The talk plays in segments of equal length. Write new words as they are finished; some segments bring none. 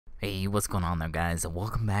Hey, what's going on there, guys?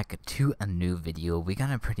 Welcome back to a new video. We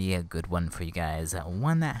got a pretty good one for you guys.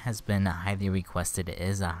 One that has been highly requested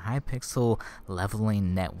is a Hypixel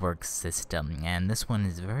leveling network system, and this one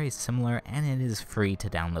is very similar and it is free to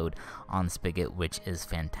download on Spigot, which is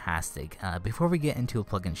fantastic. Before we get into a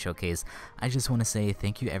plugin showcase, I just want to say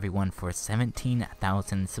thank you everyone for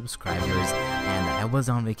 17,000 subscribers, and I was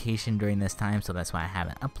on vacation during this time, so that's why I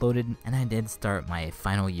haven't uploaded, and I did start my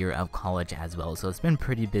final year of college as well, so it's been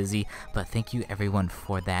pretty busy. But thank you everyone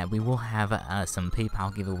for that. We will have some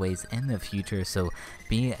PayPal giveaways in the future, so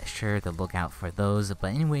be sure to look out for those. But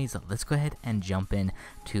anyways, let's go ahead and jump in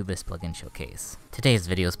to this plugin showcase. Today's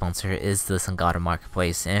video sponsor is the Songoda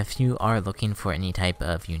Marketplace. If you are looking for any type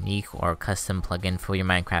of unique or custom plugin for your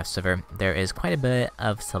Minecraft server, there is quite a bit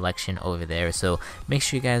of selection over there, so make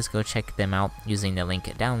sure you guys go check them out using the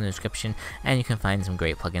link down in the description, and you can find some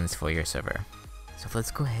great plugins for your server. So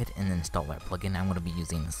let's go ahead and install our plugin. I'm going to be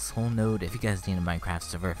using SoulNode. If you guys need a Minecraft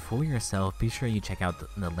server for yourself, be sure you check out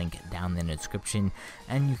the link down in the description,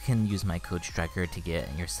 and you can use my code Striker to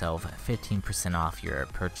get yourself 15% off your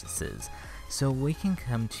purchases. So we can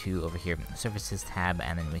come to over here, Services tab,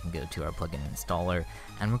 and then we can go to our plugin installer,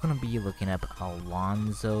 and we're going to be looking up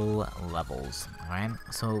Alonzo Levels. Alright,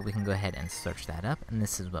 so we can go ahead and search that up, and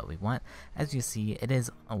this is what we want. As you see, it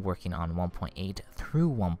is working on 1.8 through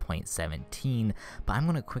 1.17, but I'm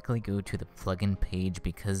going to quickly go to the plugin page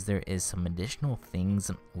because there is some additional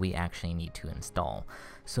things we actually need to install.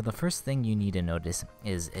 So the first thing you need to notice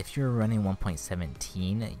is if you're running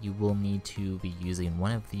 1.17, you will need to be using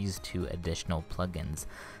one of these two additional plugins.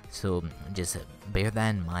 So just bear that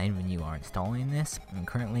in mind when you are installing this. And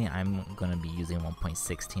currently I'm going to be using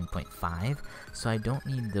 1.16.5, so I don't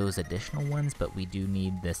need those additional ones, but we do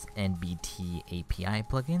need this NBT API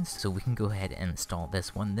plugin, so we can go ahead and install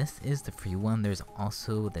this one. This is the free one. There's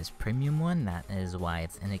also this premium one, that is why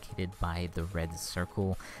it's indicated by the red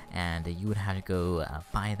circle, and you would have to go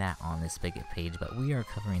buy that on the Spigot page, but we are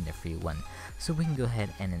covering the free one, so we can go ahead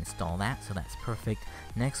and install that. So that's perfect.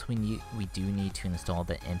 Next we do need to install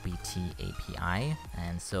the NBT API,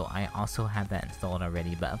 and so I also have that installed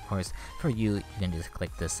already, but of course for you can just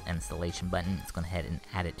click this installation button. It's going to head and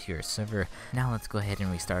add it to your server. Now let's go ahead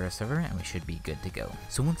and restart our server, and we should be good to go.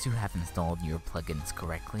 So once you have installed your plugins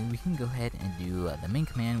correctly, we can go ahead and do the main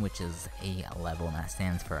command, which is a level, and that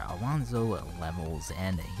stands for Alonzo Levels,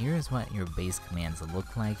 and here's what your base commands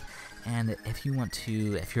look like. And if you want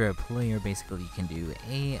to, if you're a player, basically you can do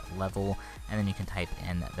a level, and then you can type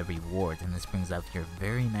in the rewards, and this brings up your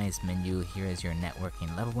very nice menu. Here is your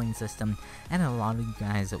networking leveling system, and a lot of you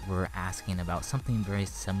guys were asking about something very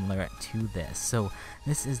similar to this. So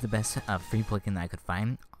this is the best free plugin that I could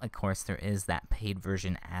find. Of course, there is that paid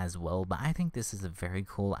version as well, but I think this is a very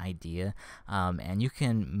cool idea, and you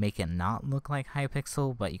can make it not look like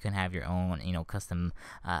Hypixel, but you can have your own, custom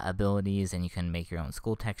abilities, and you can make your own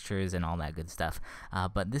school textures and all that good stuff.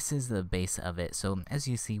 But this is the base of it. So as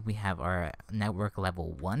you see, we have our network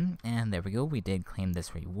level 1, and there we go. We did claim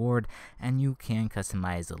this reward, and you can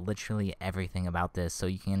customize literally everything about this. So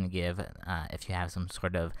you can give, if you have some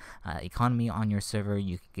sort of economy on your server,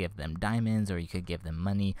 you could give them diamonds, or you could give them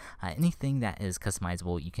money. Anything that is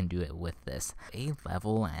customizable, you can do it with this. A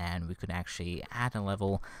level, and we could actually add a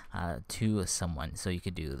level to someone. So you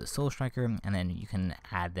could do the Soul Striker, and then you can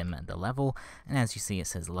add them the level. And as you see, it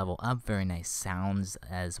says level up. Very nice sounds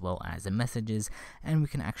as well as the messages. And we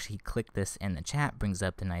can actually click this in the chat. Brings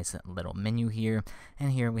up the nice little menu here.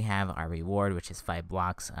 And here we have our reward, which is 5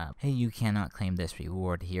 blocks. Hey, you cannot claim this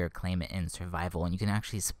reward here. Claim it in survival. And you can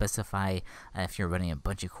actually specify if you're running a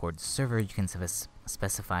bunch of cord server, you can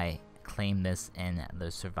specify claim this in the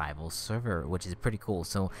survival server, which is pretty cool.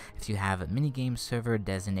 So if you have a minigame server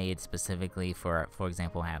designated specifically for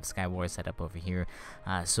example, I have Skywars set up over here,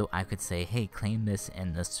 so I could say, hey, claim this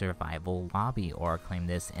in the survival lobby, or claim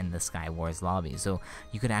this in the Skywars lobby. So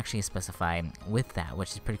you could actually specify with that,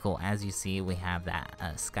 which is pretty cool. As you see, we have that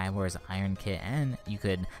Skywars Iron Kit, and you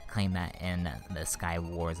could claim that in the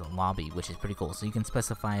Skywars lobby, which is pretty cool. So you can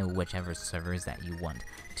specify whichever servers that you want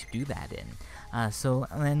to do that in. So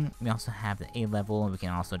then we also have the A level, and we can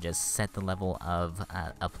also just set the level of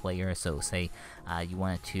a player. So say you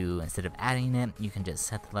wanted to, instead of adding it, you can just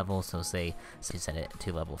set the level. So say you set it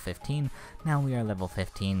to level 15. Now we are level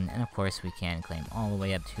 15, and of course we can claim all the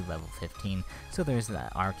way up to level 15. So there's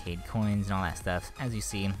the arcade coins and all that stuff. As you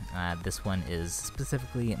see, this one is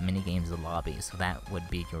specifically minigames the lobby, so that would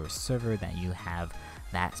be your server that you have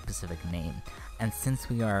that specific name. And since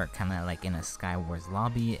we are kind of like in a Skywars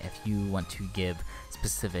lobby, if you want to give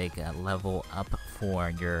specific level up for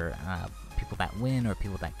your people that win or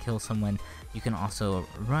people that kill someone, you can also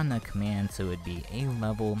run a command, so it would be a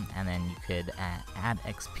level, and then you could add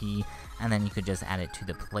XP, and then you could just add it to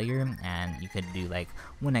the player, and you could do like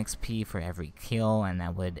 1 XP for every kill, and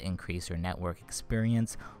that would increase your network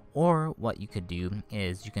experience. Or what you could do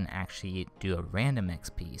is you can actually do a random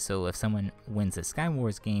XP. So if someone wins a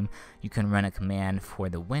Skywars game, you can run a command for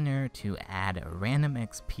the winner to add a random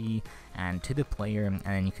XP and to the player, and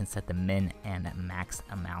then you can set the min and max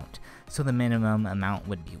amount. So the minimum amount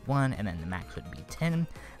would be 1, and then the max would be 10,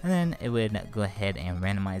 and then it would go ahead and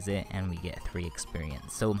randomize it, and we get 3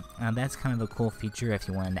 experience. So that's kind of a cool feature if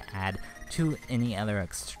you wanted to add to any other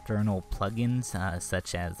external plugins,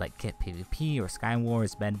 such as like Kit PvP or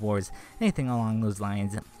Skywars, Bed Wars, anything along those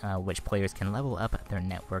lines, which players can level up their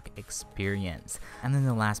network experience. And then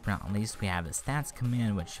the last but not least, we have a stats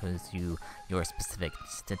command, which shows you your specific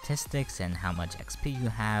statistics and how much XP you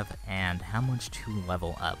have and how much to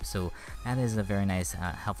level up. So that is a very nice,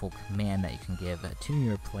 helpful command that you can give to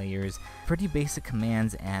your players. Pretty basic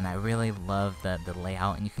commands, and I really love the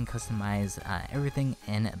layout, and you can customize everything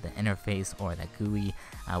in the interface or the GUI,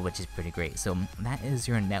 which is pretty great. So that is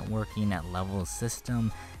your networking level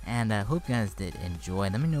system, and I hope you guys did enjoy.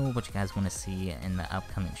 Let me know what you guys want to see in the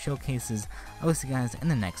upcoming showcases. I will see you guys in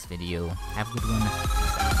the next video. Have a good one.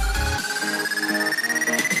 Peace out.